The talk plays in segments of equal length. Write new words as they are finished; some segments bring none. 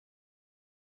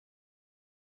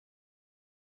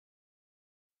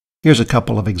Here's a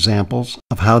couple of examples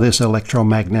of how this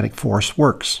electromagnetic force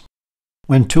works.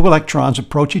 When two electrons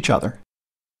approach each other,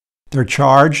 their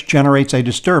charge generates a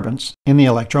disturbance in the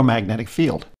electromagnetic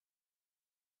field.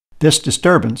 This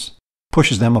disturbance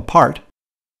pushes them apart,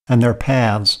 and their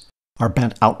paths are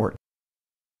bent outward.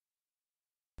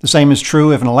 The same is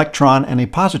true if an electron and a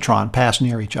positron pass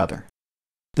near each other.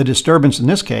 The disturbance in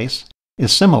this case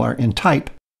is similar in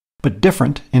type, but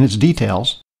different in its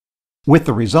details, with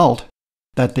the result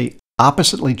that the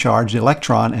oppositely charged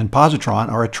electron and positron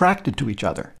are attracted to each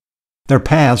other. Their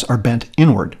paths are bent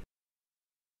inward.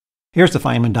 Here's the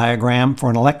Feynman diagram for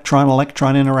an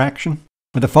electron-electron interaction,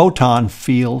 where the photon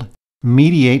field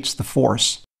mediates the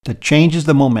force that changes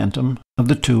the momentum of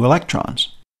the two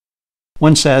electrons.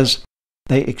 One says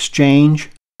they exchange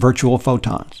virtual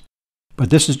photons, but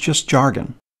this is just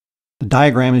jargon. The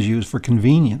diagram is used for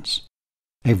convenience.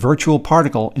 A virtual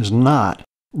particle is not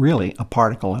really a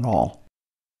particle at all.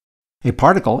 A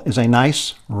particle is a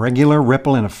nice, regular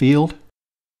ripple in a field,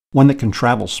 one that can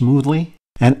travel smoothly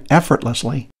and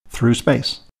effortlessly through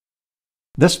space.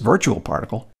 This virtual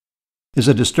particle is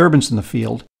a disturbance in the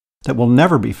field that will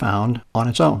never be found on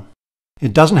its own.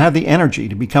 It doesn't have the energy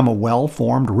to become a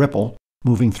well-formed ripple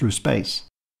moving through space.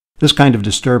 This kind of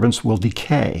disturbance will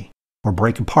decay or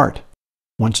break apart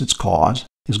once its cause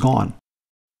is gone.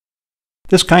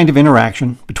 This kind of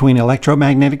interaction between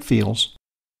electromagnetic fields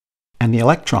and the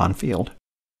electron field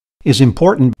is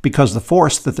important because the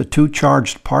force that the two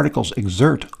charged particles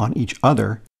exert on each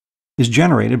other is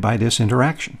generated by this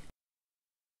interaction.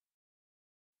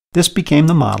 This became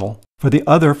the model for the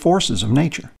other forces of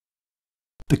nature.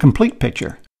 The complete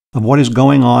picture of what is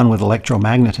going on with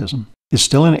electromagnetism is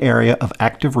still an area of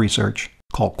active research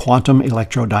called Quantum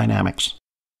Electrodynamics,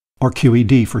 or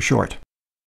QED for short.